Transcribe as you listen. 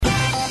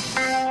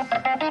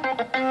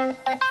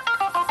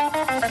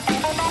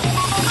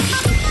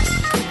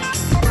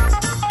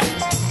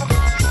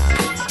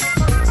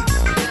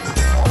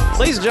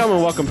Ladies and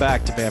gentlemen, welcome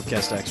back to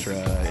Bamcast Extra.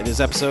 It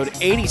is episode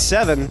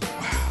 87.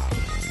 Wow.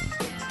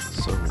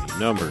 So many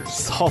numbers.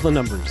 It's all the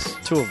numbers.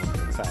 Two of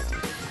them, in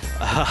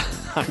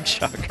fact. I'm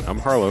Chuck. I'm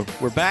Harlow.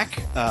 We're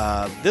back.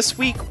 This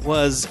week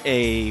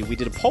we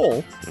did a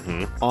poll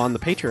on the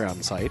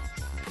Patreon site,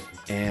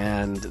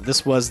 and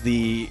this was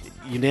the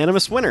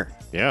unanimous winner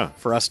Yeah.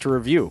 for us to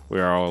review. We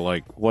are all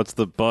like, what's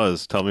the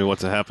buzz? Tell me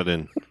what's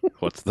happening.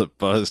 What's the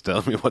buzz?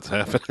 Tell me what's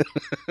happening.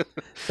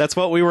 That's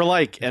what we were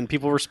like, and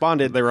people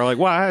responded. They were like,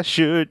 why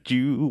should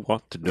you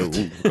want to know?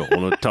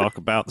 Gonna talk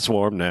about the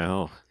swarm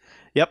now.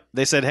 Yep,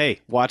 they said, hey,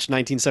 watch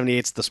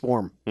 1978's The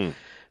Swarm.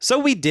 So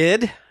we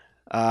did.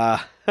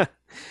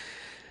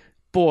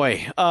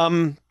 Boy,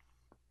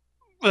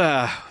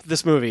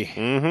 this movie,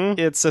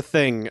 it's a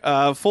thing.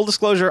 Full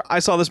disclosure, I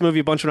saw this movie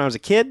a bunch when I was a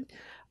kid.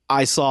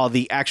 I saw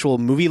the actual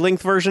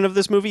movie-length version of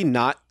this movie,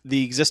 not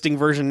the existing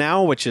version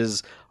now, which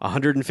is a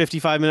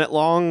 155-minute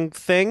long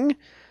thing.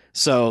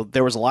 So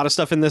there was a lot of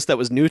stuff in this that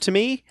was new to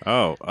me.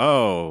 This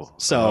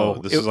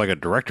is like a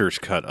director's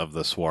cut of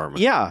the swarm.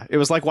 Yeah, it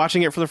was like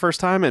watching it for the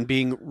first time and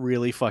being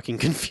really fucking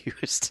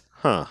confused.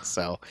 Huh.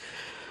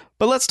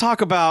 But let's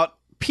talk about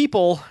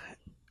people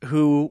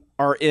who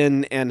are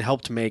in and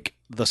helped make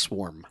The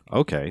Swarm.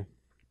 Okay.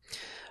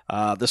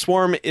 The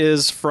Swarm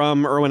is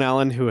from Irwin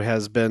Allen, who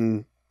has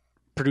been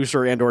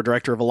producer and or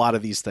director of a lot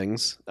of these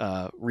things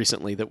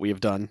recently that we have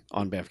done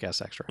on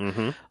Bamfcast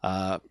Extra.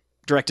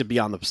 Directed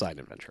Beyond the Poseidon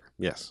Adventure.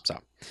 Yes. So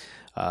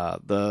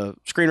the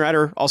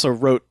screenwriter also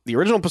wrote the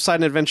original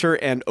Poseidon Adventure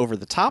and Over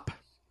the Top.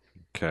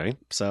 Okay.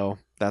 So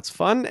that's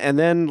fun. And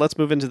then let's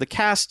move into the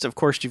cast. Of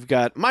course, you've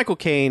got Michael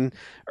Caine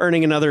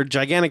earning another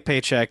gigantic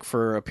paycheck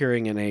for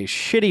appearing in a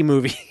shitty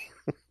movie.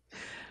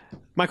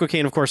 Michael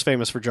Caine, of course,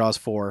 famous for Jaws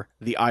 4,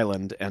 The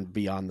Island, and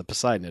Beyond the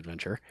Poseidon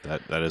Adventure.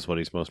 That is what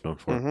he's most known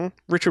for.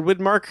 Richard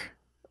Widmark,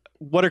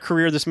 what a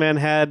career this man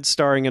had,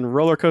 starring in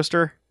Roller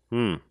Coaster.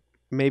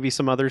 Maybe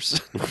some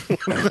others.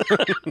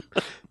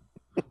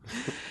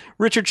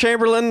 Richard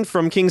Chamberlain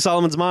from King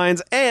Solomon's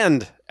Mines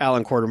and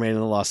Alan Quartermain in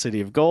The Lost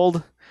City of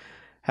Gold.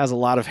 Has a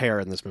lot of hair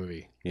in this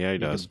movie. Yeah, he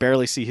does. You can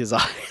barely see his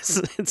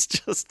eyes. It's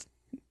just...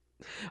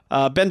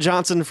 Ben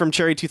Johnson from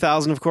Cherry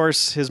 2000, of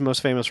course, his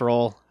most famous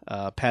role.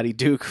 Patty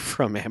Duke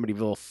from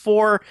Amityville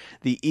 4,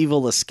 The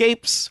Evil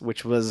Escapes,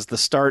 which was the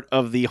start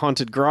of the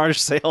haunted garage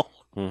sale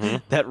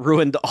that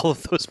ruined all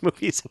of those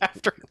movies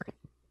after.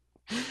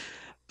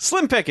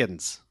 Slim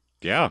Pickens.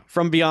 Yeah.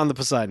 From Beyond the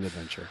Poseidon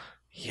Adventure.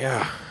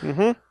 Yeah.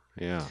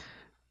 Yeah.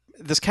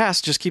 This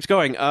cast just keeps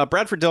going.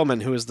 Bradford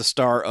Dillman, who is the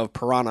star of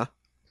Piranha,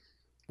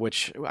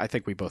 which I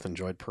think we both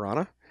enjoyed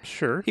Piranha.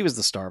 Sure. He was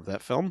the star of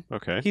that film.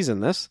 Okay. He's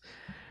in this.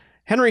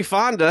 Henry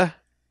Fonda,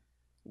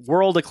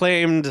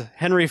 world-acclaimed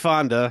Henry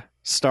Fonda,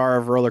 star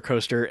of Roller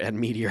Coaster and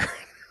Meteor.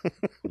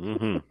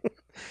 And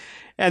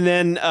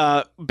then,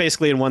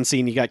 basically in one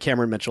scene, you got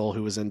Cameron Mitchell,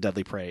 who was in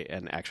Deadly Prey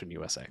and Action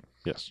USA.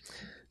 Yes.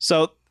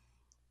 So,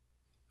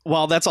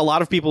 while that's a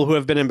lot of people who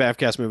have been in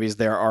Bamfcast movies,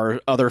 there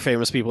are other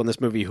famous people in this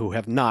movie who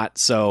have not.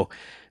 So,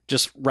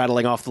 just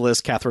rattling off the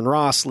list, Catherine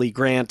Ross, Lee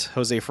Grant,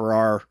 Jose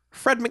Ferrer,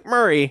 Fred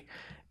McMurray,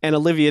 and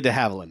Olivia de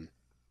Havilland.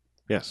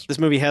 Yes. This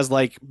movie has,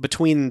 like,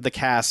 between the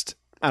cast,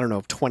 I don't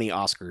know, 20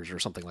 Oscars or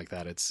something like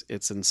that. It's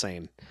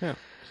insane. Yeah.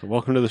 So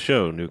welcome to the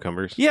show,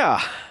 newcomers.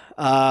 Yeah.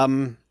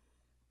 By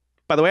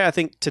the way, I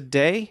think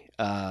today,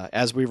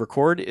 as we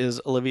record,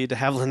 is Olivia de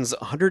Havilland's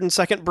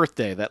 102nd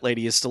birthday. That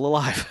lady is still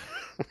alive.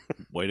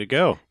 Way to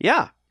go.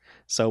 Yeah.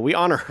 So we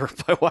honor her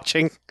by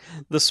watching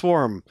The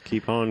Swarm.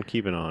 Keep on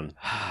keeping on.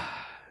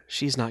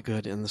 She's not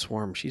good in The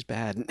Swarm. She's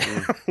bad.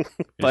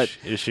 But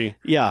is she?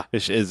 Yeah.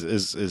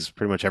 Is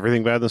pretty much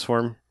everything bad in The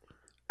Swarm?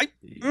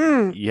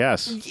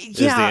 Yes, is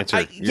the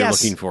answer you're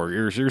looking for.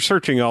 You're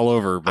searching all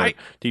over, but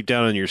deep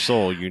down in your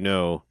soul, you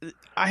know.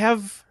 I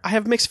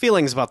have mixed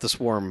feelings about The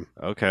Swarm.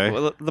 Okay.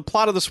 Well, the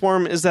plot of The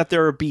Swarm is that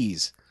there are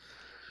bees.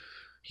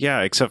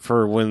 Yeah, except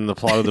for when the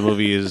plot of the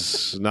movie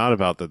is not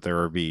about that there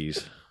are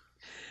bees.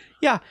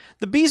 Yeah,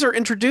 the bees are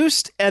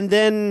introduced, and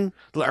then...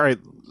 All right,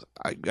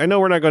 I know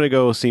we're not going to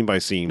go scene by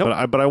scene,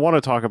 Nope. but I want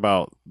to talk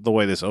about the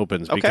way this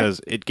opens, because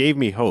it gave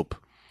me hope.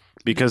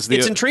 Because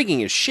it's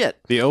intriguing as shit.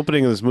 The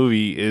opening of this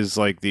movie is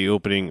like the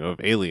opening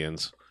of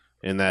Aliens,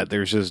 in that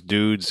there's just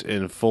dudes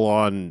in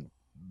full-on,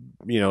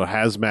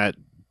 hazmat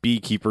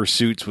beekeeper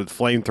suits with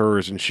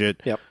flamethrowers and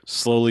shit,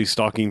 slowly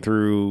stalking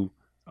through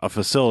a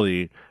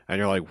facility, and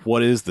you're like,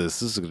 what is this?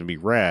 This is going to be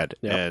rad.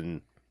 Yep.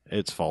 And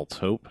it's false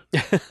hope,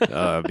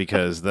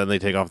 because then they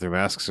take off their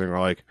masks and are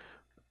like,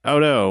 oh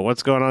no,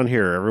 what's going on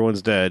here?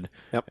 Everyone's dead.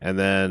 Yep. And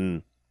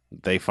then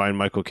they find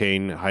Michael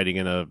Caine hiding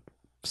in a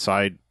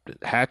side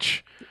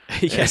hatch.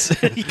 Yes,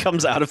 he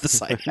comes out of the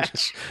side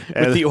hatch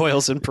with the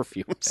oils and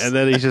perfumes. And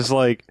then he's just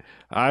like,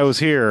 I was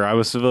here. I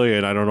was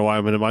civilian. I don't know why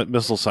I'm in a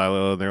missile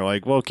silo. And they're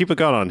like, well, keep a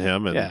gun on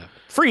him. And,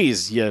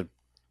 freeze, you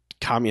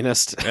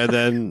communist. And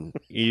then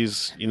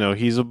he's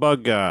a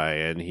bug guy,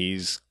 and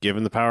he's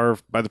given the power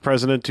by the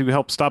president to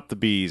help stop the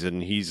bees,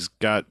 and he's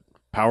got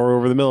power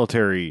over the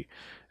military.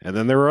 And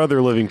then there were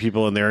other living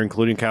people in there,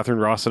 including Catherine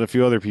Ross and a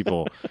few other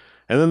people.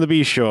 and then the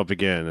bees show up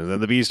again, and then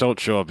the bees don't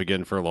show up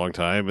again for a long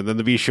time, and then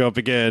the bees show up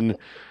again,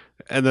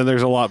 and then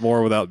there's a lot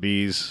more without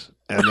bees,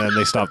 and then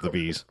they stop the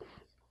bees.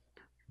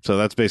 So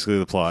that's basically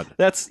the plot.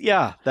 That's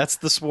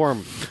the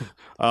swarm.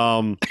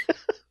 I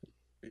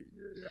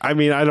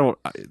mean,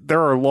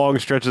 there are long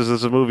stretches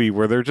as a movie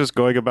where they're just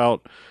going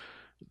about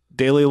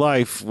daily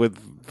life with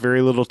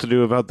very little to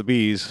do about the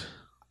bees.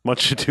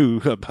 Much to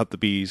do about the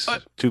bees.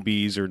 To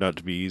bees or not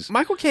to bees.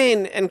 Michael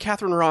Caine and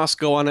Catherine Ross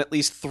go on at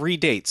least 3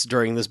 dates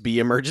during this bee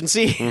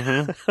emergency.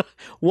 Mm-hmm.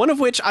 One of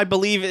which I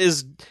believe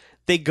is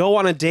they go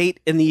on a date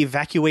in the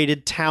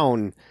evacuated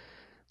town.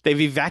 They've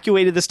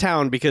evacuated this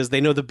town because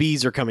they know the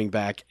bees are coming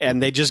back,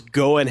 and they just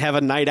go and have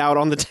a night out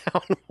on the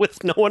town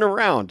with no one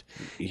around.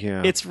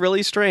 Yeah. It's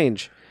really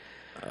strange.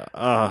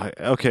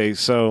 Okay,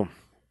 so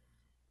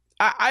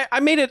I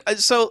made it.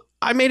 So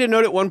I made a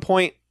note at one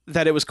point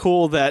that it was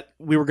cool that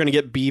we were going to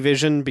get bee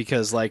vision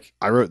because, like,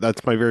 I wrote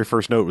that's my very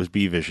first note was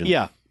bee vision.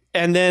 Yeah,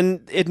 and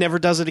then it never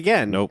does it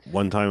again. Nope,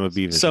 one time of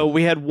bee vision. So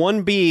we had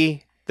one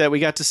bee that we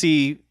got to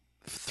see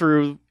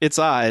through its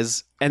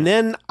eyes, and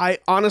then I,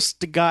 honest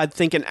to God,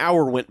 think an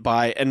hour went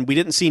by and we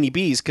didn't see any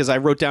bees because I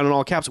wrote down in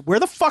all caps, "Where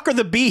the fuck are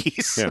the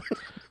bees?" Yeah.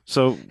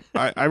 So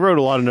I wrote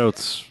a lot of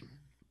notes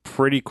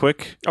pretty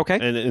quick. Okay.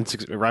 And in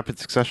rapid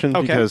succession.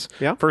 Okay. Because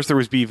yeah. First there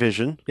was bee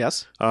vision.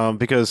 Yes.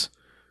 Because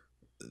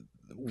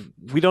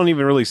we don't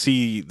even really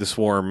see the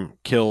swarm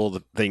kill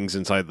the things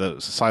inside the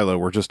silo.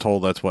 We're just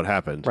told that's what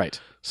happened. Right.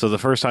 So the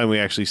first time we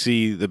actually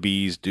see the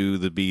bees do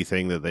the bee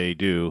thing that they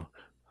do,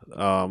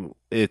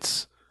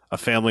 it's a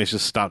family's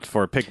just stopped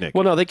for a picnic.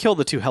 Well, no, they killed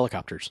the 2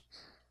 helicopters.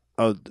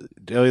 Oh,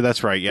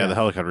 that's right. Yeah, the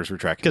helicopters were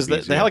tracking because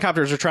the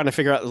helicopters are trying to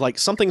figure out, like,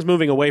 something's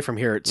moving away from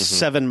here. It's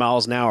 7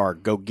 miles an hour.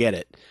 Go get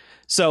it.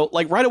 So,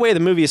 like, right away, the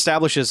movie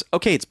establishes,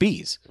 okay, it's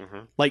bees. Mm-hmm.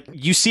 Like,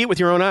 you see it with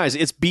your own eyes.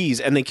 It's bees,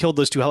 and they killed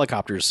those 2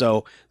 helicopters.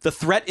 So the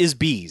threat is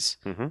bees.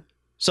 Mm-hmm.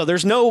 So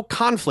there's no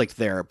conflict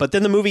there. But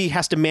then the movie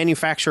has to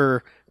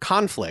manufacture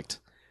conflict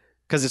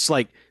because it's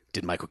like,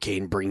 did Michael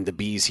Caine bring the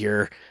bees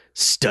here?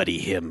 Study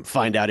him.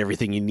 Find out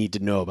everything you need to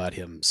know about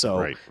him.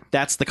 So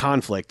that's the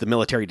conflict. The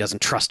military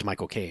doesn't trust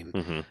Michael Caine.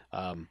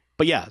 Mm-hmm.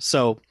 But yeah,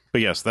 so... But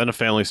yes, then a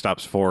family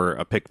stops for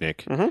a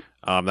picnic.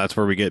 Mm-hmm. That's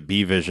where we get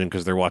bee vision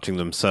because they're watching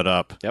them set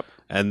up. Yep.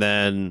 And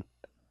then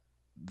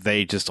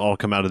they just all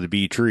come out of the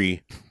bee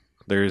tree.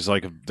 There's a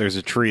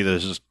tree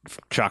that's just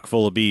chock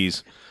full of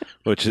bees,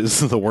 which is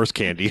the worst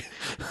candy.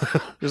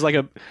 There's like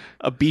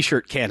a bee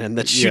shirt cannon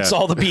that shoots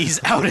all the bees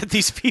out at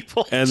these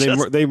people. And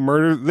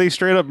they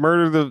straight up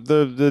murder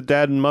the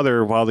dad and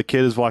mother while the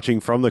kid is watching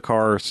from the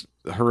car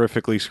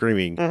horrifically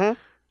screaming. Mm-hmm.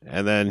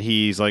 And then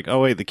he's like,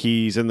 "Oh wait, the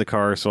key's in the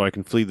car, so I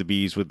can flee the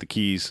bees with the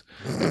keys."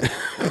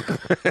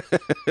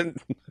 And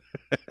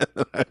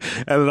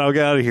then I'll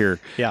get out of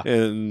here. Yeah.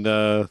 And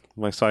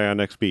my Scion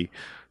XB,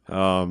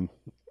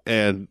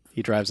 and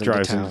he drives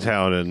into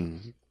town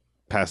and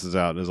passes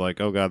out and is like,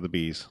 "Oh god, the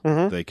bees!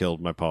 Mm-hmm. They killed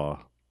my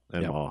pa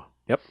and ma."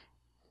 Yep.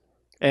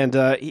 And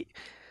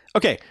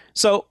okay,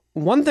 so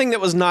one thing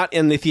that was not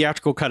in the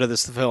theatrical cut of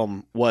this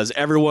film was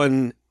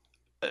everyone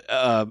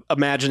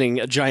imagining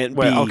a giant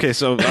bee. Okay,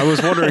 so I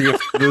was wondering if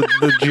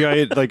the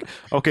giant, like,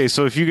 okay,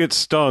 so if you get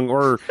stung,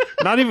 or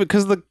not even,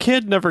 because the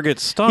kid never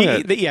gets stung.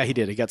 He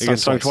did. He got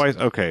stung twice.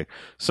 Okay,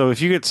 so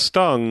if you get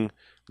stung,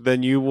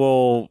 then you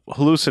will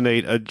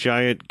hallucinate a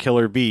giant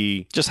killer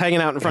bee just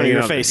hanging out in front of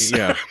your face.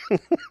 Yeah.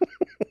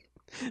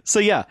 So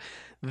yeah,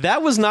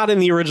 that was not in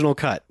the original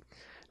cut.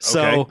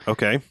 So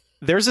okay.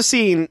 There's a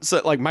scene, so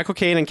like Michael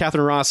Caine and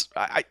Catherine Ross.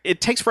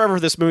 It takes forever for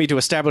this movie to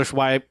establish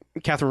why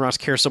Catherine Ross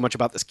cares so much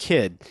about this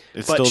kid.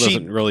 It still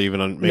doesn't really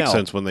even make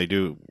sense when they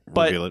do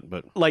reveal it.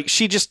 But like,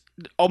 she just,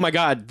 oh my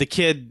god, the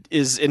kid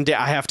is in.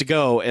 I have to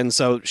go, and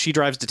so she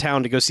drives to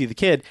town to go see the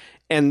kid.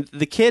 And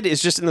the kid is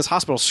just in this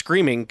hospital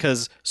screaming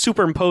because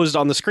superimposed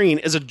on the screen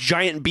is a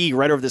giant bee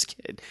right over this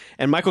kid.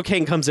 And Michael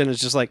Caine comes in and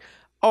is just like,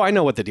 "Oh, I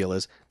know what the deal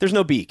is. There's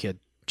no bee, kid.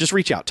 Just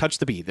reach out, touch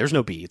the bee. There's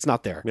no bee. It's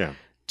not there. Yeah."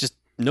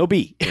 No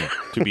bee. Yeah,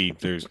 to be,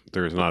 there's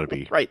not a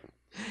bee. Right.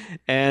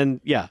 And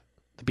yeah,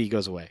 the bee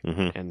goes away.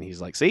 Mm-hmm. And he's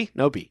like, see?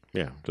 No bee.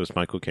 Yeah, just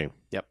Michael Caine.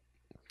 Yep.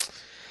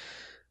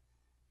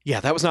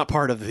 Yeah, that was not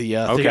part of the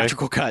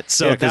theatrical cut.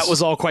 So that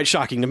was all quite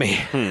shocking to me.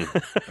 All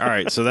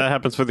right, so that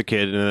happens for the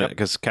kid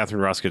because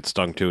Catherine Ross gets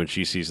stung too, and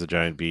she sees the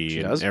giant bee.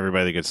 She does.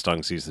 Everybody that gets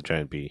stung sees the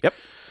giant bee. Yep.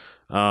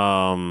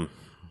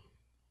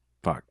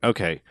 Fuck.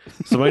 Okay.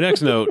 So my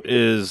next note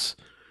is...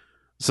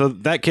 So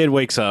that kid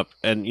wakes up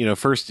and,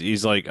 first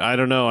he's like, I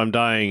don't know, I'm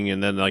dying.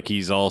 And then like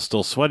he's all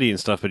still sweaty and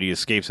stuff, but he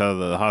escapes out of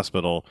the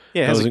hospital.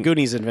 Yeah, has a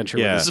Goonies adventure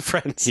with his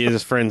friends. He and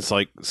his friends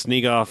like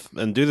sneak off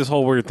and do this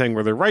whole weird thing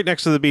where they're right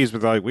next to the bees,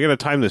 but they're like, we got to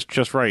time this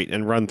just right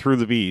and run through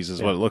the bees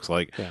is what it looks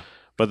like. Yeah.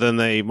 But then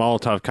they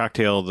Molotov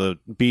cocktail the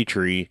bee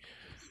tree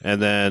and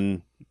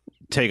then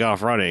take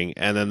off running.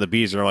 And then the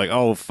bees are like,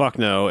 oh, fuck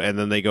no. And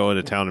then they go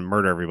into town and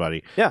murder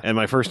everybody. Yeah. And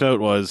my first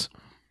note was...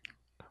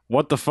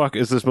 What the fuck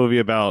is this movie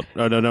about?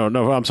 Oh,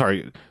 no, I'm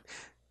sorry.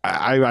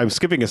 I'm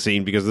skipping a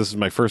scene because this is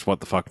my first what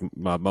the fuck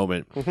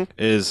moment. Mm-hmm.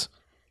 Is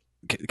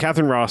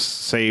Catherine Ross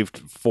saved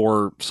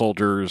 4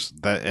 soldiers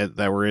that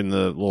were in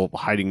the little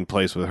hiding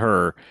place with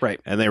her,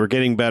 right? And they were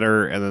getting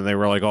better, and then they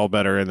were like all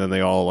better, and then they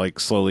all like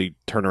slowly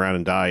turn around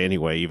and die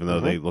anyway, even though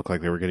they look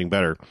like they were getting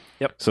better.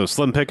 Yep. So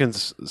Slim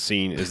Pickens'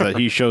 scene is that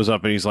he shows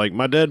up and he's like,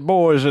 "My dead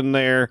boy's in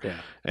there,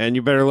 and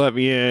you better let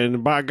me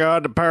in. By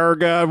God, the power of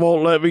God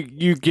won't let me.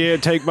 You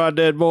can't take my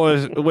dead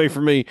boys away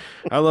from me.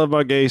 I love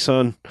my gay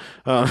son."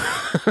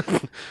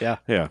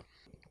 Yeah.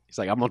 He's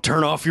like, I'm going to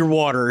turn off your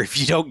water if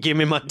you don't give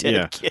me my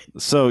dead kid.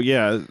 So,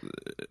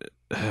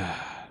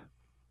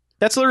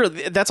 that's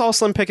all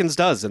Slim Pickens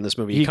does in this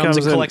movie. He comes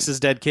and collects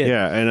his dead kid.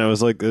 Yeah, and I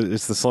was like,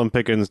 it's the Slim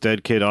Pickens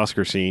dead kid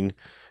Oscar scene.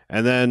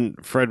 And then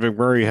Fred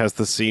McMurray has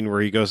the scene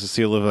where he goes to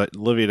see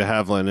Olivia de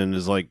Havilland and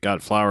is like,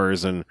 got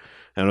flowers. And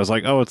I was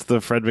like, oh, it's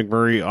the Fred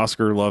McMurray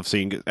Oscar love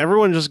scene.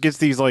 Everyone just gets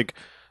these like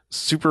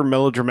super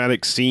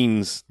melodramatic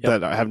scenes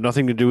that have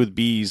nothing to do with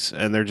bees.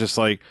 And they're just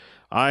like,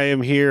 I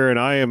am here and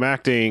I am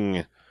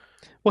acting.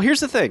 Well,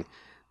 here's the thing.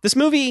 This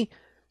movie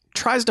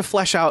tries to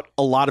flesh out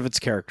a lot of its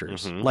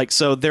characters. Like,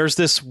 so there's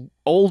this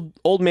old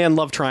man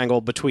love triangle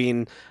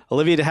between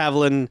Olivia de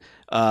Havilland,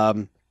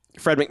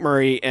 Fred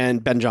McMurray,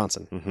 and Ben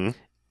Johnson.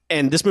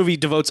 And this movie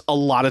devotes a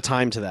lot of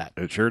time to that.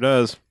 It sure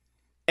does.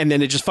 And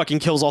then it just fucking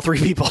kills all 3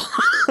 people.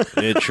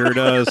 It sure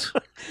does.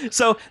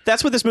 So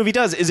that's what this movie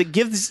does, is it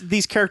gives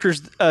these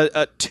characters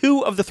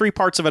 2 of the 3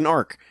 parts of an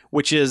arc,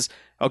 which is,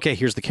 okay,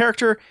 here's the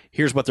character,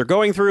 here's what they're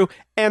going through,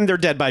 and they're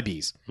dead by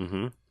bees.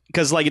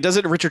 Because like it does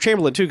it to Richard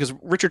Chamberlain too, because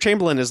Richard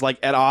Chamberlain is like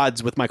at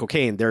odds with Michael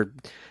Caine.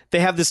 They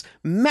have this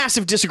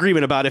massive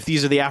disagreement about if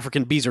these are the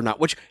African bees or not,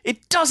 which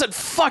it doesn't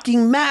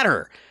fucking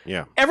matter.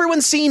 Yeah,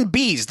 everyone's seen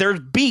bees. They're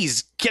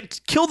bees.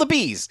 Kill the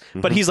bees.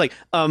 But he's like,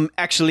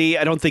 actually,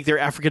 I don't think they're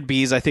African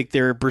bees. I think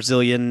they're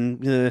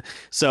Brazilian.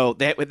 So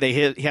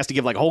he has to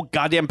give like a whole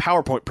goddamn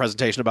PowerPoint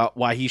presentation about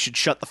why he should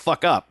shut the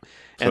fuck up.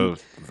 So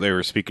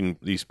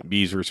these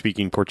bees were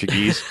speaking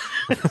Portuguese?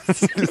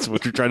 That's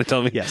what you're trying to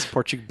tell me? Yes,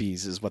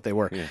 Portuguese is what they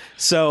were. Yeah.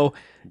 So...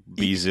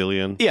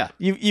 Beezillion. Yeah,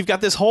 you've got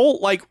this whole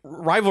like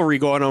rivalry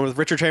going on with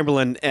Richard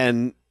Chamberlain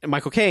and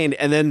Michael Caine,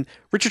 and then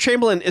Richard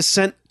Chamberlain is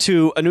sent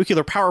to a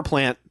nuclear power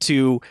plant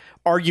to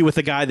argue with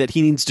the guy that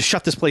he needs to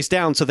shut this place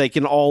down so they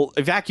can all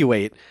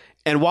evacuate.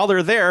 And while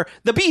they're there,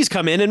 the bees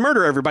come in and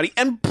murder everybody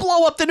and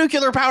blow up the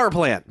nuclear power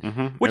plant,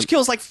 which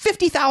kills like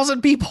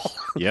 50,000 people.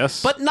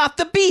 Yes. But not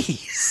the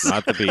bees.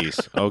 Not the bees.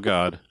 Oh,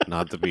 God.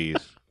 Not the bees.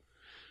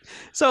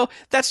 So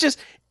that's just...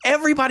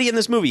 Everybody in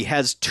this movie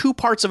has 2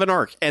 parts of an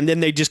arc, and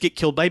then they just get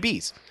killed by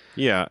bees.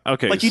 Yeah,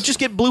 okay. Like, you just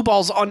get blue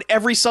balls on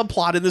every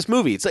subplot in this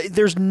movie. It's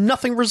there's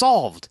nothing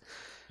resolved.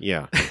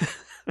 Yeah.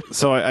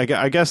 So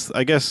I guess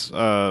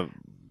the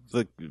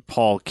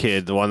Paul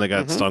kid, the one that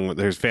got stung with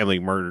his family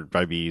murdered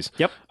by bees.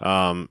 Yep.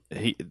 I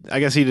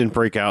guess he didn't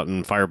break out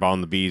and firebomb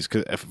the bees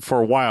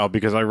for a while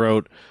because I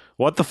wrote,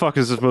 what the fuck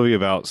is this movie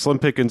about? Slim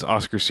Pickens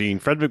Oscar scene,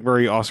 Fred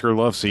McMurray Oscar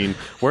love scene.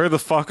 Where the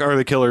fuck are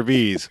the killer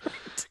bees?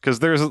 Because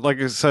there's, like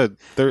I said,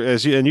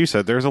 you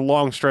said, there's a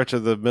long stretch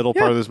of the middle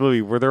part of this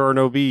movie where there are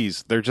no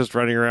bees. They're just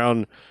running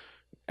around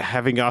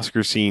having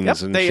Oscar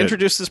scenes. And they shit.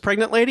 introduced this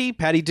pregnant lady,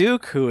 Patty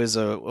Duke, who is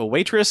a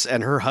waitress,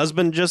 and her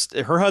husband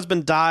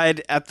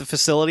died at the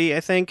facility,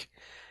 I think,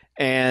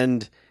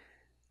 and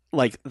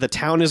like the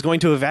town is going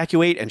to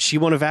evacuate, and she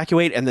won't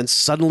evacuate, and then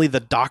suddenly the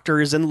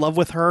doctor is in love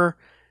with her.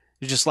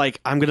 He's just like,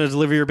 I'm going to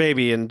deliver your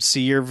baby and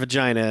see your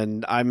vagina,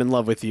 and I'm in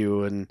love with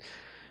you, and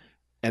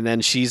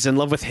then she's in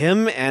love with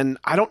him, and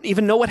I don't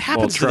even know what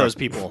happens to those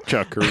people.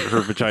 Chuck,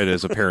 her vagina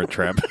is a parent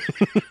trap.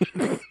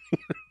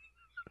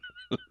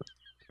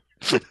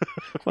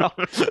 Well,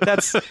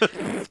 that's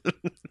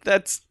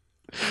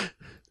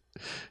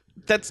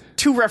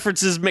 2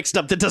 references mixed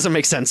up that doesn't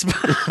make sense.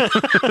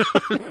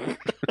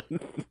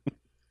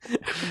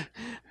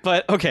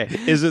 But okay,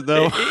 is it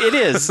though? It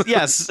is.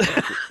 Yes.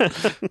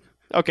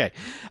 Okay.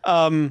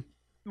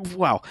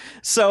 Wow.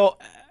 So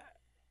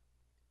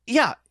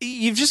yeah,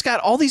 you've just got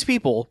all these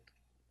people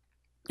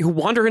who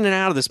wander in and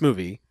out of this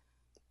movie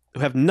who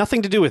have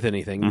nothing to do with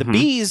anything. The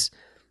bees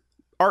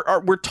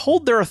are we're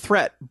told they're a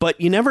threat, but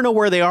you never know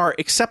where they are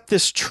except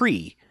this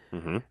tree.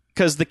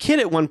 Because the kid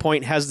at one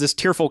point has this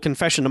tearful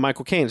confession to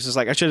Michael Caine. It's just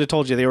like, I should have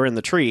told you they were in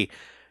the tree.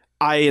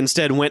 I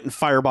instead went and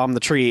firebombed the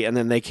tree, and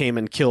then they came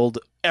and killed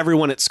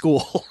everyone at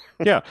school.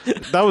 Yeah,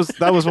 that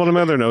was one of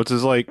my other notes.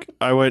 Is like,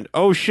 I went,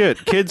 oh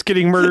shit, kids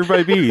getting murdered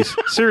by bees.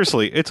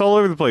 Seriously, it's all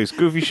over the place.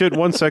 Goofy shit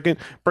 1 second,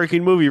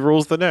 breaking movie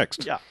rules the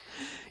next.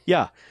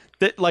 Yeah.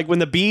 That, like when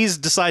the bees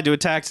decide to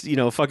attack,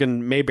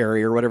 fucking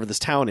Mayberry or whatever this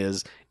town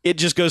is, it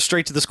just goes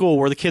straight to the school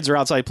where the kids are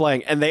outside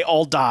playing, and they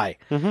all die.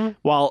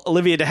 While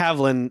Olivia de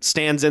Havilland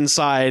stands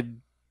inside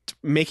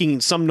making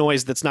some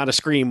noise that's not a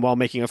scream while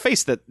making a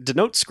face that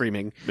denotes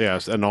screaming.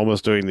 Yes, and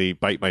almost doing the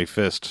bite my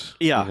fist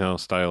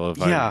style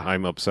of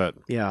I'm upset.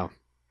 Yeah.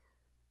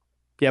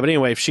 Yeah, but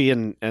anyway, if she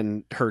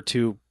and her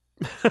 2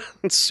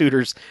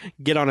 suitors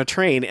get on a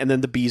train, and then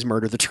the bees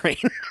murder the train.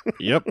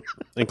 Yep,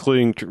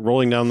 including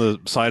rolling down the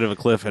side of a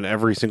cliff and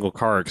every single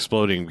car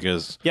exploding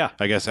because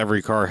I guess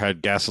every car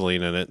had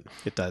gasoline in it.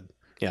 It did.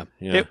 Yeah.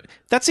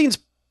 That scene's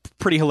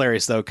pretty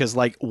hilarious though, because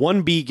like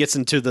one bee gets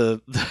into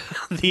the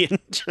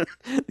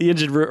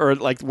engine room, or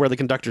like where the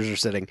conductors are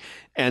sitting,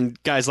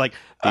 and guy's like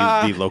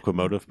the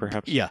locomotive,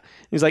 perhaps. Yeah,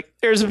 he's like,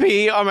 "There's a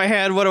bee on my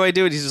head. What do I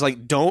do?" And he's just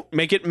like, "Don't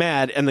make it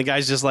mad." And the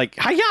guy's just like,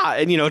 "Hiya!"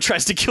 and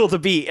tries to kill the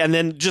bee, and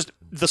then just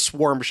the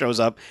swarm shows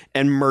up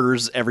and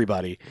murders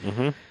everybody.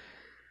 Mm-hmm.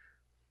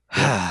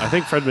 I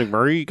think Fred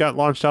McMurray got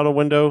launched out a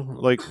window,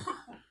 like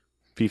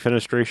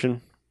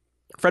defenestration.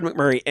 Fred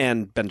McMurray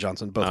and Ben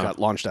Johnson both got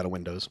launched out of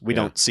windows. We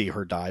don't see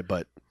her die,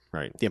 but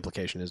right. The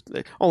implication is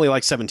only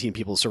like 17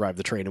 people survived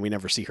the train, and we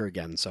never see her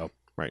again. So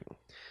right.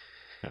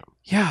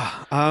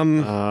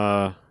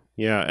 Yeah.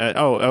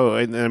 Yeah.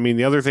 And I mean,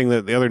 the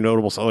other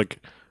notable, like,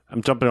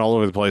 I'm jumping all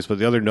over the place, but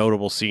the other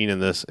notable scene in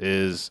this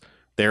is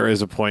there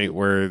is a point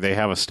where they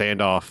have a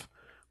standoff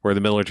where the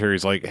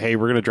military's like, "Hey,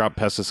 we're going to drop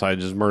pesticides,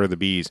 just murder the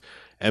bees,"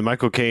 and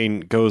Michael Caine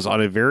goes on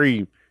a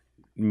very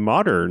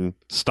modern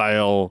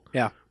style.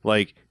 Yeah.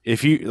 Like,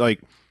 if you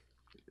like,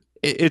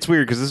 it's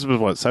weird because this was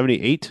what,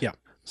 78? Yeah.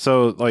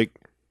 So like,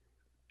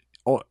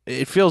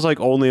 it feels like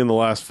only in the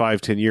last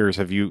 5-10 years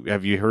have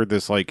you heard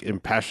this like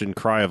impassioned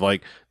cry of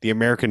like, the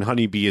American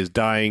honeybee is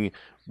dying.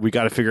 We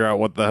got to figure out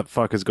what the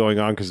fuck is going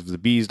on, because if the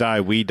bees die,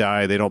 we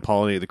die. They don't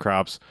pollinate the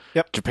crops.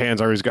 Yep.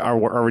 Japan's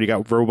already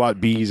got robot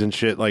bees and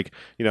shit. Like,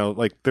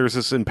 like there's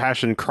this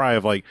impassioned cry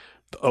of like,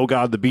 oh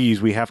God, the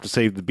bees, we have to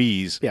save the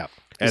bees. Yeah.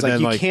 And like,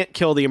 then, you can't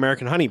kill the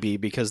American honeybee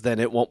because then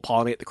it won't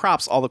pollinate the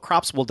crops. All the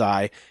crops will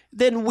die.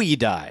 Then we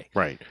die.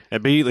 Right.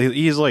 And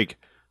he's like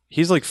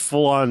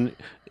full on.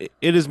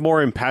 It is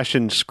more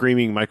impassioned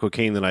screaming Michael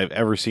Caine than I've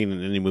ever seen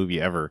in any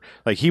movie ever.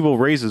 Like, he will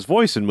raise his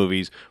voice in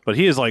movies, but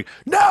he is like,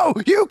 "No,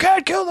 you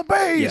can't kill the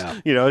bees."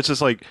 Yeah. It's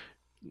just like.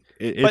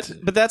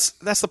 But that's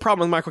the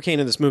problem with Michael Caine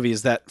in this movie,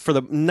 is that for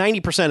the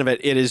 90% of it,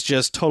 it is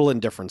just total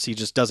indifference. He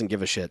just doesn't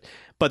give a shit.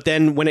 But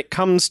then when it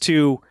comes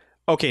to,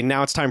 okay,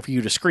 now it's time for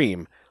you to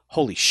scream,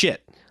 holy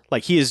shit.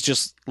 Like, he is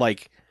just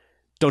like,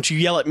 "Don't you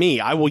yell at me.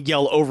 I will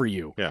yell over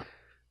you." Yeah.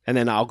 And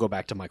then I'll go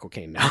back to Michael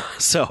Caine now.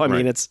 So, I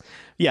mean,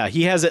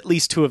 he has at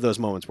least two of those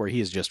moments where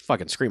he is just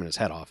fucking screaming his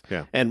head off.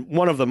 Yeah. And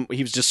one of them,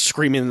 he was just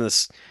screaming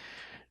this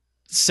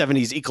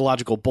 70s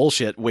ecological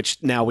bullshit,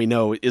 which now we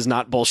know is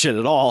not bullshit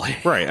at all.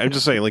 Right. I'm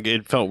just saying, like,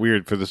 it felt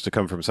weird for this to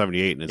come from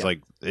 78, and it's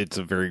like, it's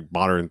a very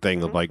modern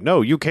thing of like,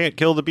 no, you can't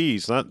kill the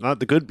bees, not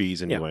the good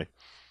bees anyway.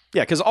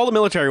 Yeah, because all the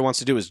military wants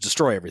to do is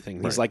destroy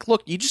everything. He's like,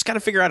 "Look, you just got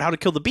to figure out how to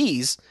kill the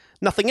bees,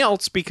 nothing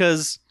else,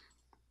 because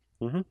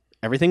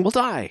everything will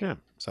die." Yeah.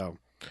 So,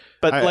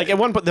 but like at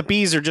one point, the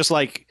bees are just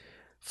like,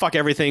 "Fuck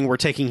everything, we're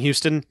taking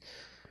Houston."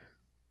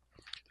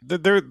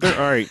 They're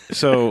all right.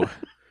 So,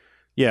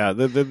 yeah,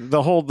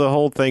 the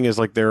whole thing is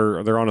like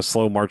they're on a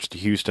slow march to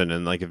Houston,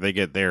 and like if they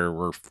get there,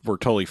 we're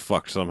totally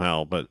fucked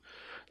somehow. But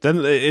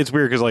then it's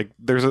weird because like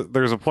there's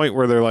a point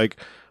where they're like,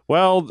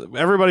 "Well,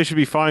 everybody should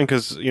be fine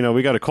because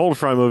we got a cold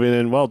front moving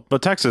in." Well,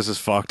 but Texas is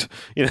fucked.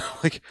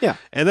 Like, yeah.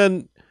 And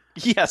then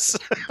yes,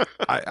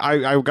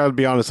 I got to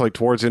be honest. Like,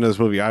 towards the end of this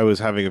movie, I was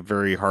having a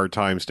very hard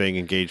time staying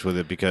engaged with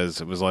it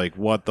because it was like,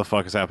 what the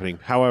fuck is happening?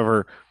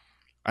 However,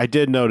 I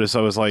did notice,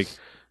 I was like,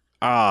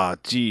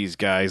 geez,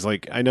 guys.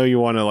 Like, I know you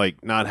want to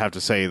like not have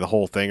to say the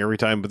whole thing every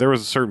time, but there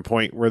was a certain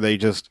point where they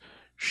just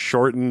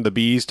shortened the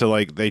bees to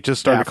like, they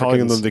just started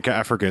calling them the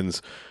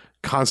Africans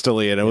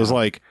constantly, and it was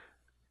like,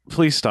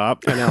 please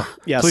stop. I know.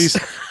 Yes.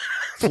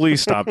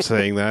 Please stop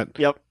saying that.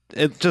 Yep.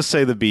 Just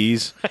say the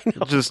bees.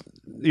 Just,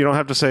 you don't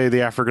have to say the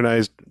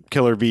Africanized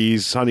killer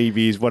bees, honey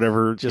bees,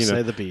 whatever. Just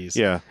say the bees.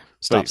 Yeah.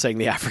 Stop saying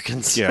the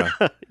Africans. Yeah.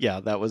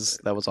 Yeah, that was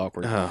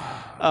awkward.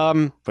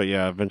 But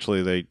yeah,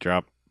 eventually they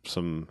drop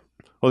some.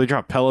 Well, they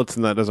drop pellets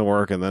and that doesn't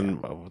work, and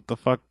then what the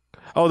fuck?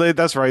 Oh,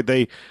 that's right.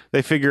 They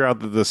figure out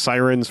that the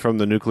sirens from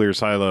the nuclear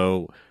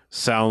silo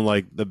sound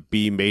like the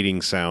bee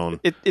mating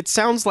sound. It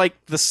sounds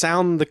like the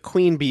sound the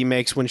queen bee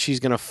makes when she's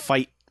going to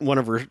fight one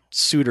of her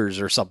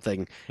suitors or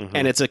something,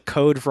 and it's a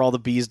code for all the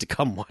bees to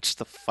come watch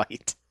the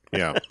fight.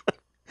 Yeah.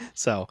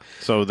 So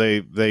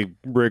they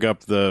rig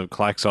up the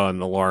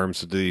klaxon alarms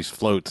to these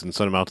floats and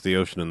send them out to the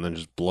ocean, and then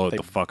just blow it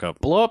the fuck up.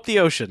 Blow up the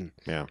ocean.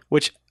 Yeah.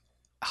 Which,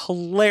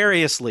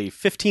 hilariously,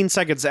 15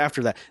 seconds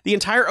after that, the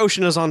entire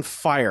ocean is on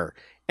fire,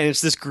 and it's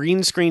this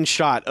green screen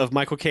shot of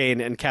Michael Caine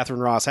and Catherine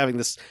Ross having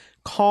this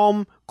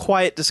calm,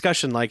 quiet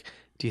discussion like,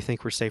 "Do you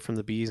think we're safe from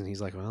the bees?" And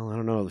he's like, "Well, I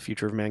don't know. The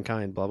future of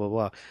mankind, blah, blah,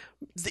 blah."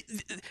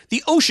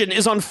 The ocean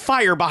is on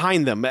fire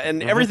behind them,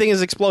 and everything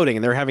is exploding,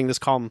 and they're having this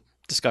calm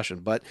discussion.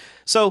 But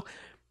so,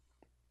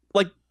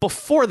 like,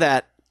 before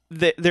that,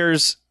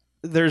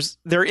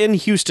 they're in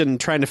Houston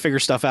trying to figure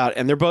stuff out,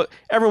 and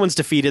everyone's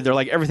defeated. They're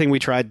like, everything we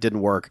tried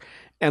didn't work.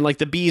 And like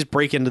the bees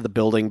break into the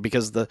building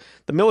because the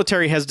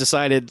military has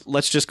decided,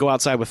 let's just go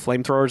outside with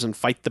flamethrowers and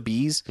fight the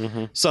bees.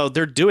 So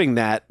they're doing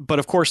that. But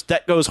of course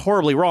that goes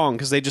horribly wrong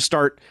because they just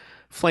start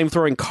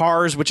flamethrowing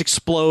cars, which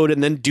explode,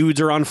 and then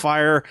dudes are on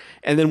fire.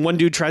 And then one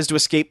dude tries to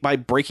escape by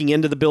breaking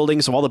into the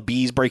building. So all the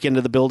bees break into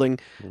the building.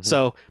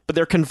 So, but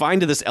they're confined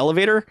to this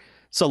elevator.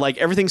 So like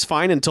everything's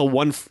fine until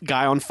one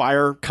guy on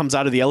fire comes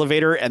out of the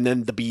elevator, and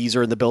then the bees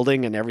are in the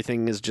building, and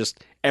everything is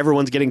just,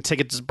 everyone's getting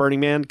tickets to Burning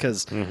Man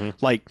because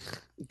like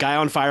guy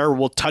on fire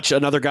will touch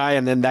another guy,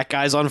 and then that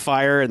guy's on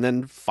fire, and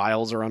then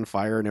files are on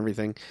fire and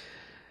everything.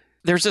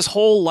 There's this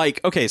whole like,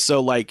 okay,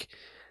 so like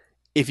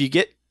if you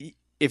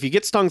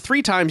get stung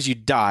 3 times, you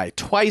die.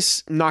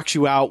 Twice knocks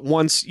you out.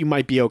 Once you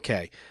might be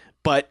okay.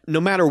 But no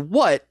matter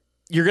what,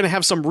 you're going to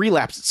have some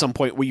relapse at some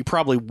point where you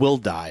probably will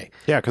die.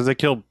 Yeah, because they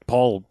killed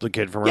Paul, the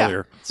kid from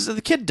earlier. So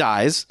the kid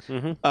dies.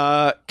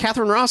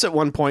 Catherine Ross at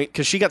one point,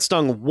 because she got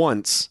stung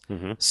once,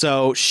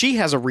 so she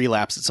has a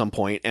relapse at some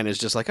point and is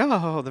just like,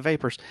 oh, the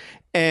vapors.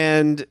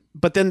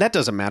 But then that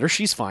doesn't matter.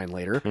 She's fine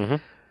later.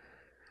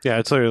 Yeah,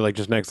 it's literally like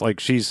just next, like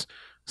she's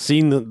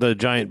seen the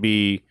giant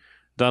bee,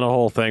 done a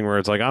whole thing where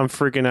it's like, I'm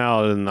freaking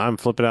out and I'm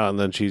flipping out, and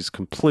then she's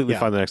completely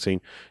fine the next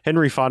scene.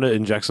 Henry Fonda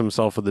injects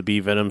himself with the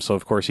bee venom, so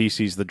of course he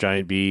sees the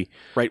giant bee.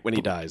 Right when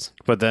he dies.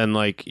 But then,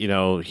 like,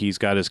 he's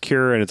got his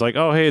cure, and it's like,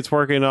 oh, hey, it's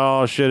working.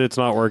 Oh, shit, it's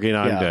not working.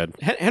 I'm dead.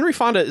 Henry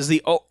Fonda is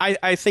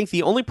I think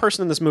the only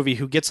person in this movie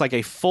who gets like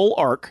a full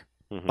arc,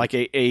 like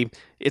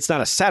it's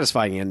not a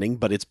satisfying ending,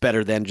 but it's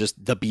better than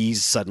just the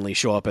bees suddenly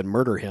show up and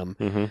murder him.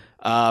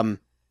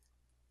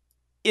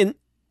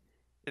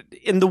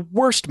 In the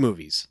worst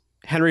movies,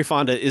 Henry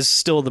Fonda is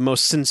still the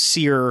most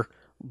sincere,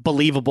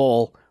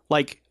 believable.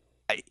 Like,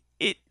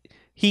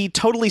 he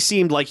totally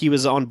seemed like he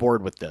was on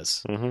board with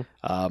this,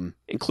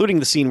 including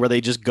the scene where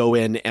they just go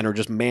in and are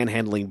just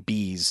manhandling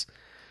bees.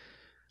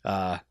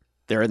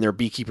 They're in their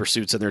beekeeper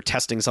suits and they're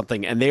testing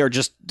something, and they are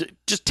just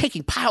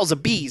taking piles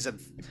of bees and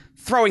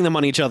throwing them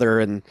on each other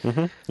and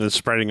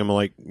spreading them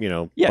like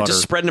butter.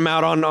 Just spreading them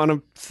out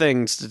on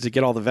things to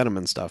get all the venom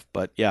and stuff.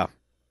 But yeah,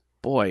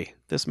 boy,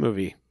 this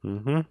movie.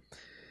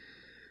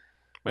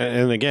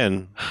 And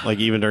again, like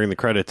even during the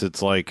credits,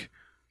 it's like,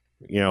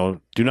 do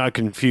not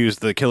confuse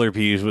the killer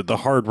bees with the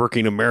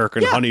hardworking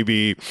American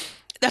honeybee.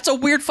 That's a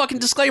weird fucking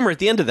disclaimer at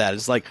the end of that.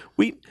 It's like,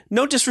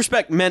 no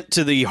disrespect meant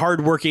to the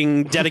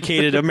hardworking,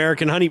 dedicated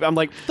American honeybee. I'm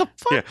like, the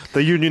fuck? Yeah,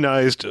 the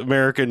unionized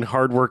American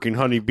hardworking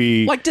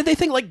honeybee. Like, did they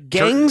think like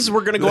gangs were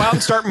going to go out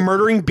and start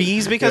murdering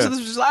bees because of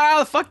this?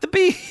 Fuck the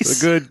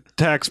bees. The good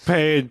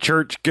tax-paying,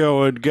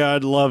 church-going,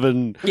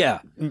 God-loving,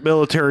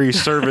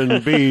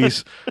 military-serving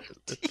bees.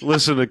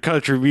 Listen to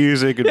country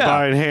music and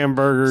buying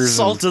hamburgers.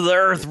 Salt of the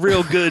earth,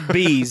 real good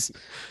bees.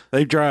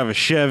 They drive a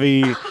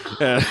Chevy.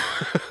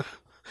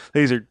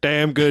 These are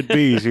damn good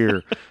bees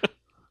here.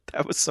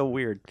 That was so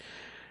weird.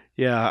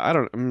 Yeah, I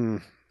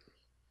don't.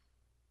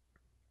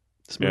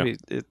 This movie,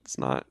 it's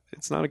not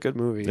a good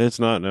movie. It's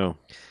not. No.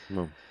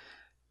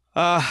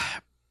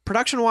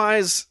 Production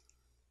wise,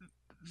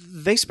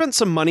 they spent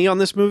some money on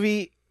this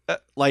movie.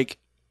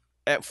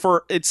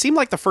 It seemed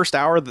like the first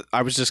hour that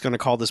I was just going to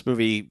call this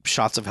movie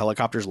shots of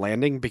helicopters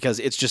landing, because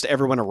it's just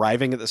everyone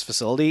arriving at this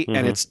facility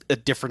and it's a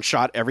different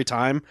shot every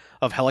time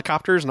of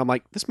helicopters. And I'm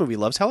like, this movie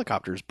loves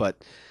helicopters,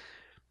 but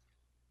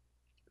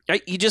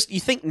you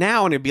think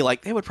now and it'd be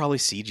like, they would probably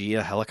CG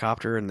a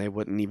helicopter and they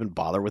wouldn't even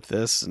bother with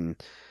this. And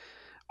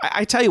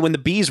I tell you, when the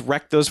bees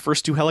wrecked those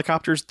first 2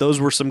 helicopters, those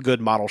were some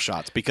good model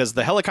shots, because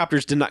the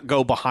helicopters did not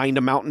go behind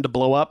a mountain to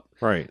blow up.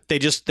 Right. They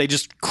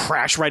just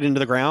crash right into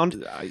the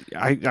ground.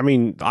 I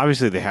mean,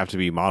 obviously they have to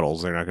be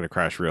models. They're not going to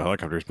crash real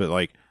helicopters. But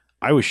like,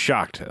 I was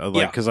shocked,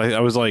 because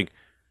I was like,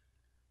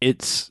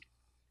 it's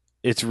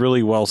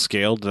really well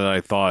scaled that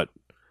I thought,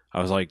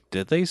 I was like,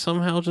 did they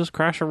somehow just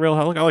crash a real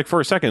helicopter? Like for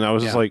a second, I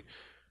was just like,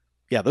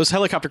 yeah, those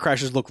helicopter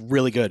crashes look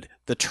really good.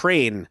 The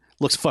train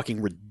looks fucking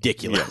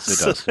ridiculous.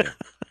 Yes, it does. Yeah.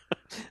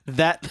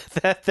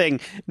 That thing,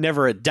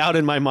 never a doubt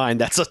in my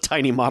mind, that's a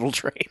tiny model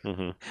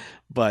train.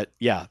 But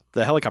yeah,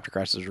 the helicopter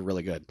crashes are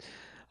really good.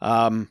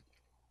 A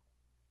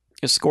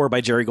score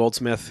by Jerry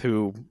Goldsmith,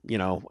 who,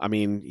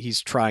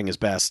 he's trying his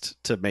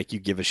best to make you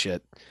give a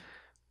shit.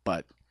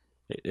 But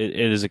it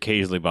is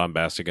occasionally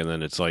bombastic, and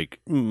then it's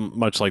like,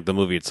 much like the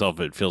movie itself,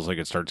 it feels like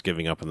it starts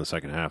giving up in the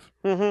second half.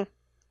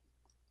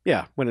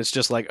 Yeah, when it's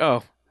just like,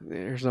 oh,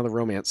 there's another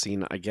romance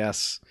scene, I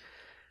guess.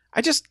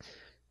 I just,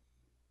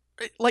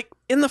 like,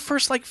 in the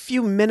first,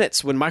 few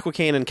minutes when Michael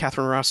Caine and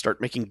Catherine Ross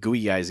start making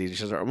gooey eyes at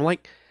each other, I'm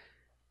like,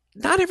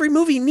 not every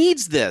movie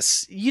needs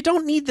this. You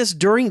don't need this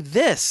during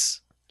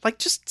this. Like,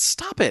 just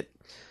stop it.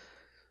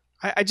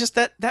 I just,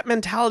 that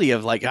mentality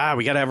of, like,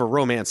 we got to have a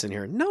romance in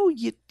here. No,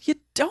 you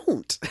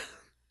don't.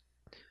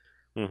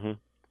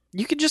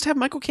 You could just have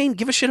Michael Caine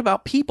give a shit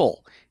about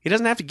people. He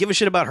doesn't have to give a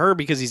shit about her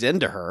because he's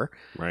into her.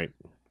 Right.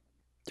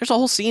 There's a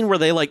whole scene where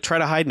they try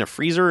to hide in a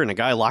freezer and a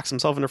guy locks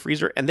himself in a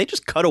freezer and they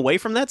just cut away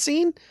from that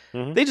scene.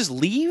 They just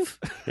leave.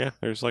 Yeah.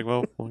 They're just like,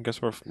 well, I guess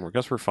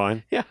we're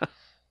fine. Yeah.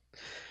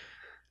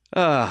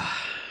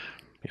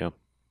 Yeah.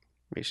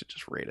 We should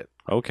just rate it.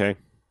 Okay.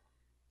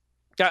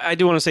 I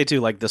do want to say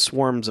too, the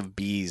swarms of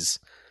bees,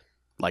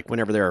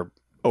 whenever they're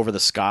over the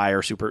sky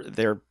or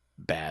they're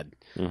bad.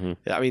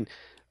 I mean,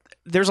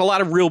 there's a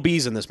lot of real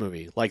bees in this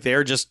movie.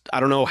 They're just, I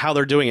don't know how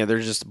they're doing it. They're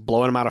just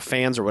blowing them out of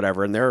fans or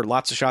whatever. And there are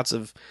lots of shots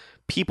of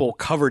people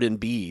covered in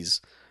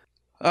bees.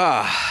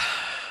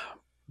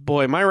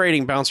 Boy, my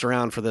rating bounced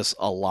around for this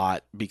a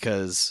lot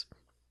because,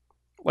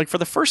 for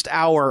the first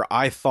hour,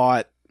 I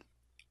thought,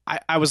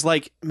 I was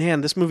like,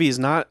 man, this movie is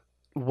not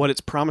what it's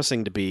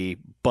promising to be.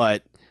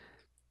 But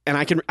and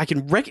I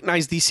can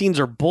recognize these scenes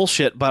are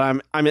bullshit,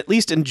 but I'm at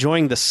least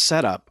enjoying the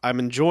setup. I'm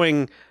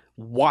enjoying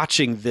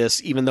watching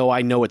this, even though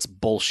I know it's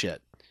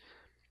bullshit.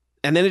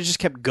 And then it just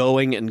kept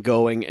going and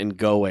going and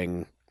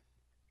going.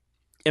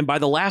 And by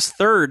the last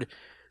third,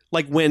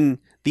 like when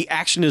the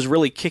action is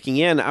really kicking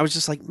in, I was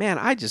just like, man,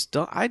 I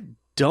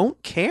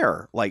don't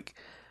care. Like,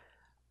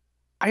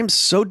 I'm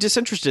so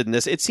disinterested in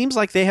this. It seems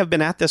like they have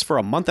been at this for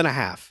a month and a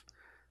half.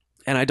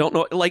 And I don't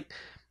know, like,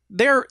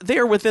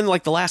 they're within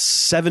like the last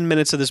 7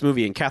 minutes of this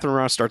movie, and Catherine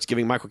Ross starts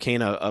giving Michael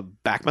Caine a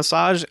back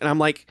massage, and I'm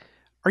like,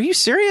 are you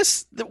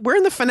serious? We're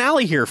in the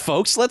finale here,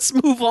 folks. Let's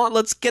move on.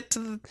 Let's get to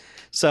the...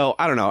 So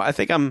I don't know. I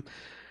think I'm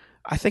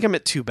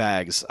at 2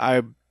 bags.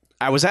 I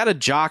was at a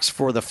Jocks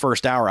for the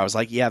first hour. I was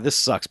like, yeah, this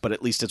sucks, but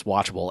at least it's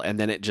watchable. And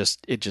then it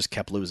just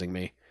kept losing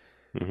me.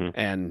 Mm-hmm.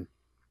 And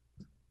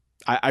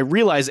I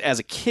realized as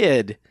a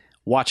kid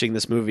watching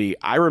this movie,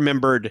 I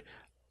remembered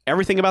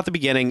everything about the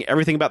beginning,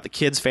 everything about the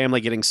kid's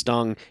family getting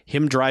stung,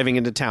 him driving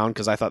into town,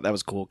 because I thought that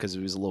was cool because he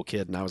was a little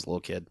kid and I was a little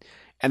kid.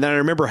 And then I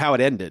remember how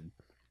it ended.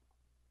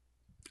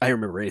 I don't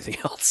remember anything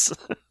else.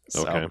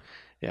 So, okay.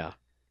 Yeah.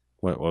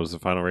 What was the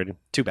final rating?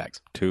 2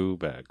 bags. 2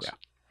 bags. Yeah.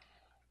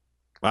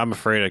 I'm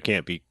afraid I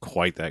can't be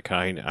quite that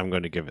kind. I'm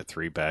going to give it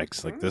 3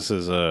 bags. Like, this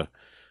is a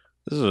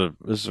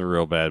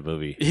real bad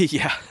movie.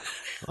 Yeah.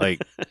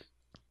 Like,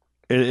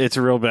 it's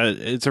a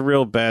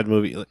real bad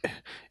movie.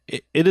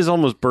 It is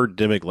almost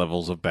Birdemic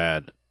levels of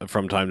bad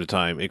from time to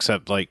time,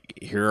 except like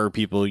here are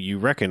people you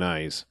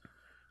recognize.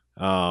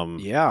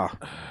 Yeah.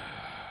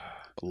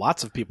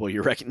 Lots of people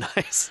you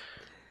recognize.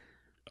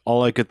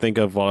 All I could think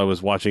of while I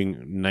was watching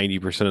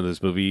 90% of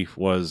this movie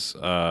was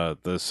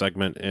the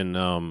segment in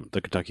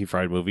the Kentucky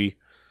Fried Movie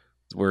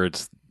where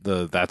it's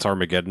That's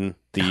Armageddon,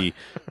 the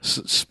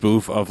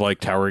spoof of like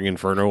Towering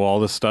Inferno, all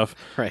this stuff,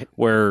 right?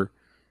 Where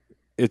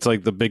it's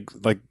like the big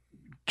like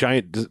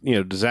giant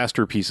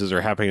disaster pieces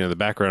are happening in the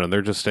background, and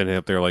they're just standing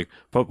up there like,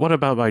 but what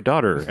about my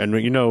daughter? And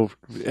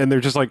and they're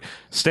just like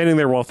standing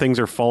there while things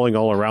are falling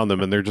all around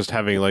them, and they're just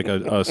having like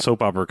a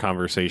soap opera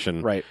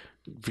conversation, right?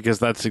 Because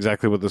that's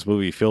exactly what this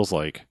movie feels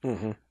like.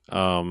 Mm-hmm.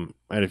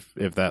 And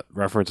if that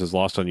reference is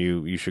lost on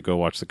you, you should go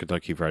watch the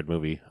Kentucky Fried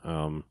Movie.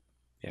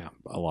 Yeah,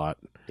 a lot.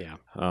 Yeah.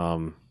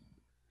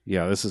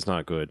 Yeah, this is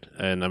not good.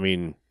 And I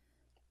mean,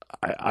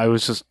 I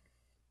was just,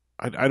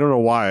 I don't know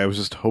why. I was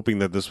just hoping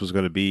that this was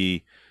going to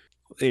be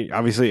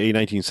obviously a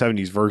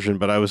 1970s version,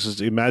 but I was just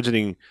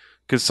imagining,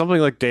 because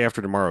something like Day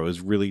After Tomorrow is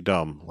really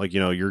dumb. Like,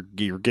 you're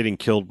getting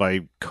killed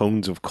by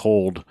cones of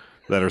cold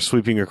that are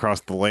sweeping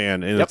across the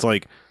land, and It's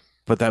like,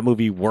 but that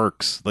movie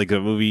works. Like, the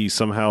movie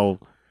somehow,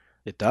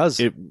 it does.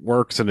 It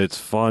works, and it's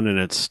fun, and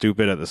it's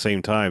stupid at the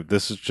same time.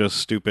 This is just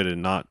stupid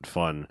and not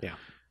fun. Yeah.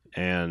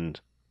 And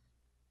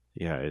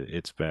yeah,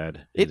 it's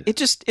bad.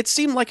 It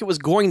seemed like it was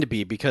going to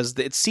be, because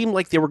it seemed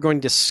like they were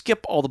going to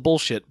skip all the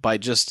bullshit by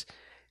just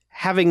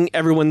having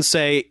everyone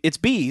say it's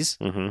bees.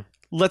 Mm-hmm.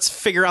 Let's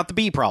figure out the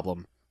bee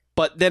problem.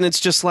 But then it's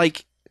just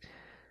like,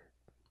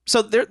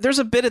 so there's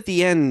a bit at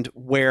the end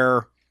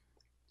where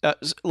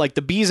like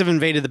the bees have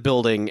invaded the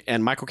building,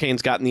 and Michael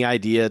Caine's gotten the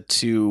idea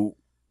to,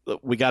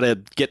 we got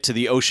to get to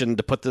the ocean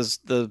to put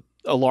the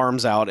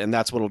alarms out, and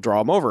that's what'll draw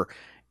them over.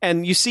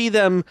 And you see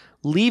them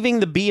leaving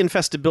the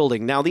bee-infested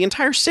building. Now, the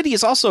entire city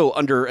is also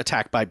under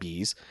attack by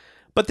bees,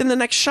 but then the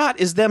next shot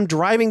is them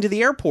driving to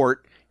the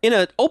airport in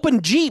an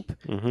open Jeep,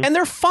 mm-hmm. and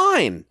they're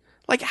fine.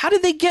 Like, how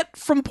did they get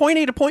from point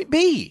A to point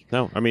B?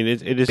 No, I mean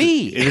it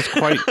is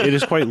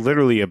quite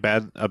literally a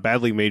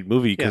badly made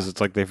movie, because it's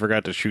like they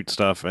forgot to shoot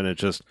stuff, and it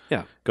just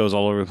goes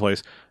all over the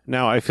place.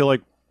 Now, I feel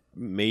like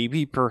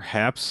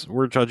perhaps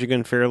we're judging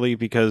unfairly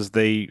because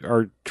they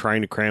are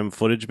trying to cram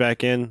footage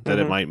back in that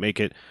it might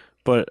make it.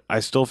 But I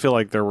still feel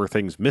like there were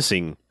things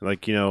missing.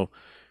 Like, I don't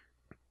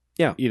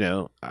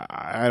know.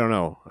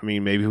 I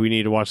mean, maybe we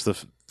need to watch the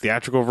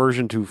theatrical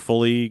version to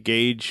fully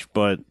gauge,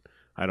 but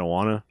I don't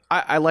want to.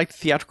 I liked the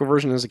theatrical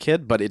version as a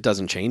kid, but it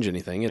doesn't change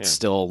anything. It's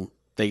still,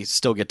 they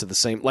still get to the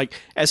same. Like,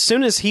 as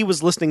soon as he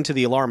was listening to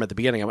the alarm at the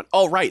beginning, I went,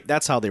 oh, right,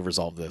 that's how they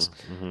resolved this.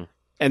 Mm-hmm.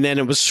 And then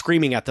it was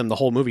screaming at them the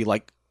whole movie,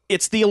 like,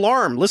 it's the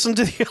alarm. Listen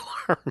to the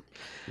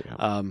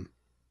alarm.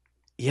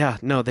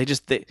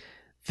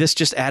 This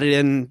just added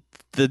in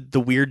the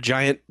weird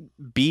giant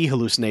bee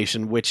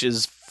hallucination, which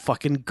is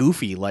fucking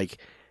goofy. Like,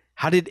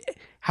 how did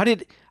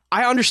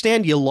I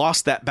understand you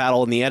lost that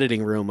battle in the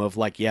editing room of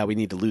like, yeah, we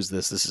need to lose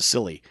this. This is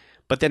silly.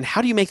 But then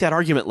how do you make that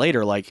argument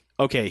later? Like,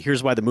 okay,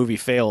 here's why the movie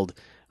failed.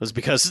 It was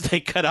because they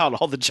cut out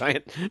all the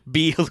giant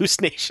bee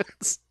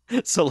hallucinations.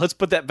 So let's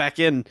put that back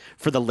in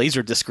for the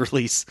Laserdisc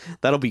release.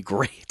 That'll be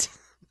great.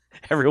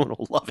 Everyone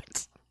will love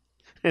it.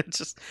 It's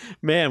just,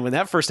 man, when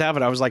that first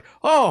happened, I was like,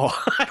 oh,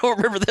 I don't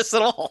remember this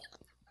at all.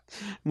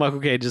 Michael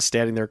Caine just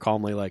standing there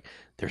calmly like,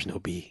 there's no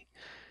bee.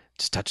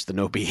 Just touch the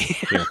no bee.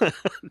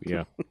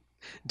 Yeah.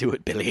 Do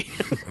it, Billy.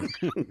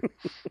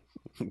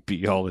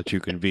 Be all that you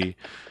can be.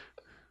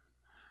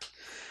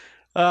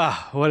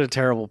 Ah, what a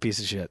terrible piece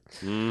of shit.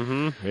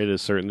 Mm-hmm. It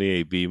is certainly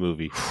a B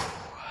movie.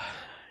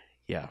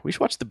 Yeah, we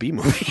should watch the B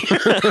movie.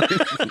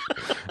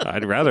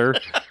 I'd rather.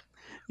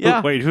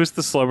 Yeah. Wait, who's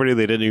the celebrity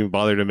they didn't even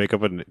bother to make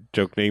up a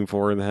joke name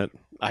for in that?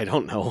 I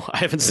don't know. I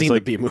haven't seen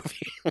like, the B movie.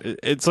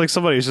 It's like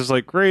somebody's just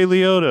like Ray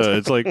Liotta.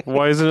 It's like,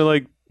 why isn't it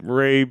like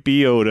Ray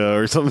Biota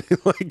or something?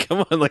 Like,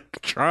 come on,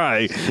 like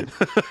try.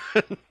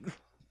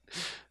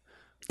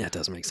 Yeah, it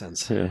does make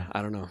sense. Yeah.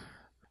 I don't know.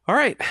 All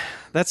right,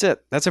 that's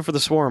it. That's it for the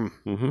Swarm.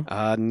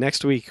 Mm-hmm.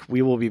 Next week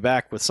we will be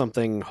back with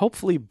something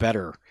hopefully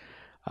better.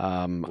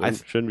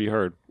 Shouldn't be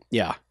hard.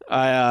 Yeah,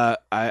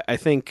 I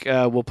think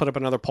we'll put up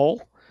another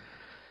poll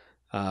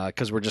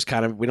because we're just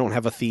we don't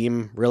have a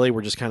theme really.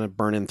 We're just kind of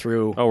burning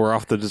through. Oh, we're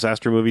off the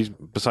disaster movies.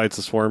 Besides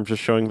the Swarm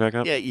just showing back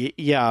up.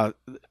 Yeah.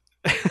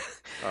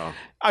 Oh.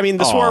 I mean,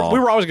 the Swarm. We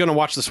were always going to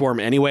watch the Swarm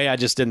anyway. I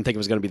just didn't think it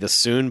was going to be this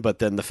soon. But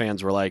then the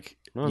fans were like,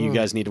 "You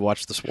guys need to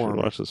watch the Swarm."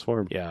 Watch the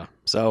Swarm. Yeah.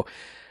 So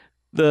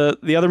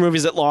the other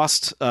movies that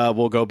lost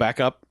will go back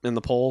up in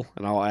the poll,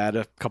 and I'll add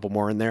a couple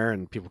more in there,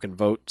 and people can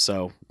vote.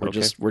 So we're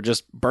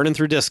just burning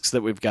through discs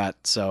that we've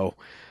got. So,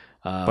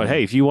 but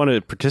hey, if you want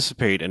to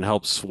participate and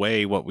help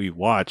sway what we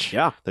watch,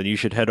 then you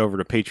should head over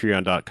to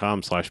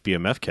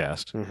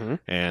patreon.com/bmfcast,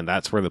 and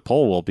that's where the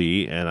poll will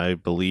be. And I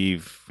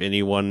believe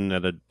anyone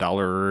at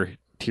 $1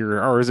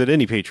 tier, or is it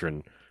any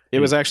patron? It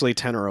was actually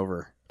 10 or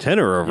over. 10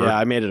 or over? Yeah,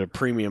 I made it a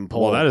premium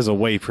poll. Well, that is a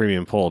way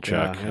premium poll,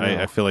 Chuck.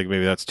 Yeah, I feel like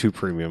maybe that's too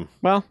premium.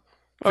 Well,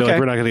 I feel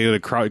like we're not going to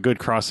get a good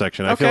cross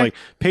section. I feel like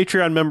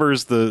Patreon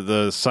members,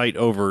 the site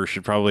over,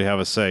 should probably have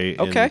a say.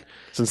 Okay,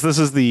 since this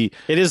is the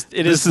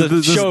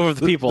the show of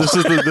the people. This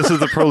is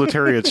the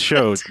proletariat's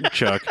show,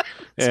 Chuck.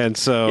 And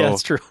so yeah,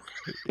 that's true.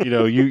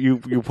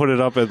 You put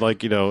it up at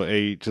like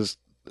a just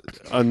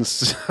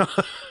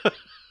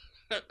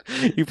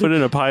you put it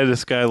in a pie in the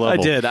sky level. I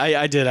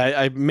did.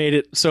 I made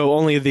it so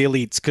only the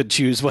elites could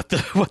choose what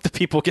the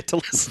people get to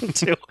listen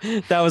to.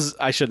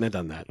 I shouldn't have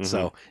done that. Mm-hmm.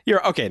 So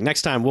you're okay.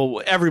 Next time,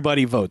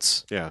 everybody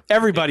votes. Yeah,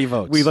 everybody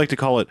votes. We like to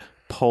call it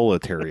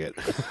proletariat.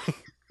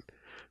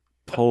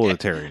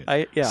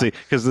 Proletariat. Yeah. See,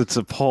 because it's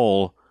a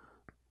poll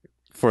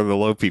for the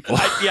low people.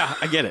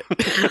 I get it.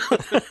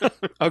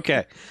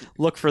 Okay,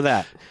 look for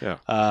that.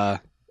 Yeah.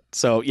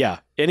 So yeah,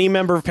 any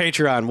member of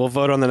Patreon will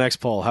vote on the next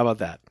poll. How about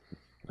that?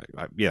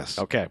 Yes.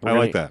 Okay. I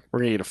like that. We're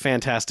going to get a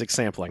fantastic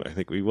sampling. I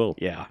think we will.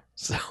 Yeah.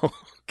 So,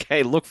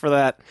 okay, look for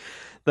that.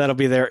 That'll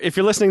be there. If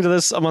you're listening to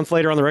this a month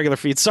later on the regular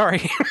feed,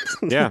 sorry.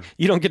 Yeah.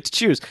 You don't get to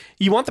choose.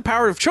 You want the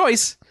power of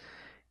choice,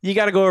 you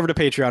got to go over to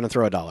Patreon and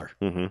throw $1.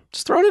 Mm-hmm.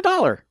 Just throw in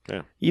 $1.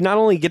 Yeah. You not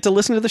only get to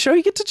listen to the show,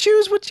 you get to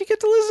choose what you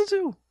get to listen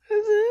to.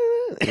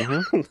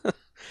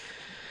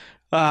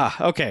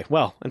 Mm-hmm. Okay.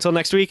 Well, until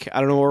next week, I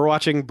don't know what we're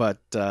watching, but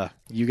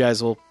you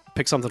guys will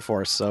pick something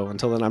for us. So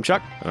until then, I'm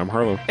Chuck. And I'm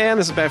Harlow. And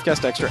this is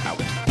Bamfcast Extra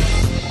out.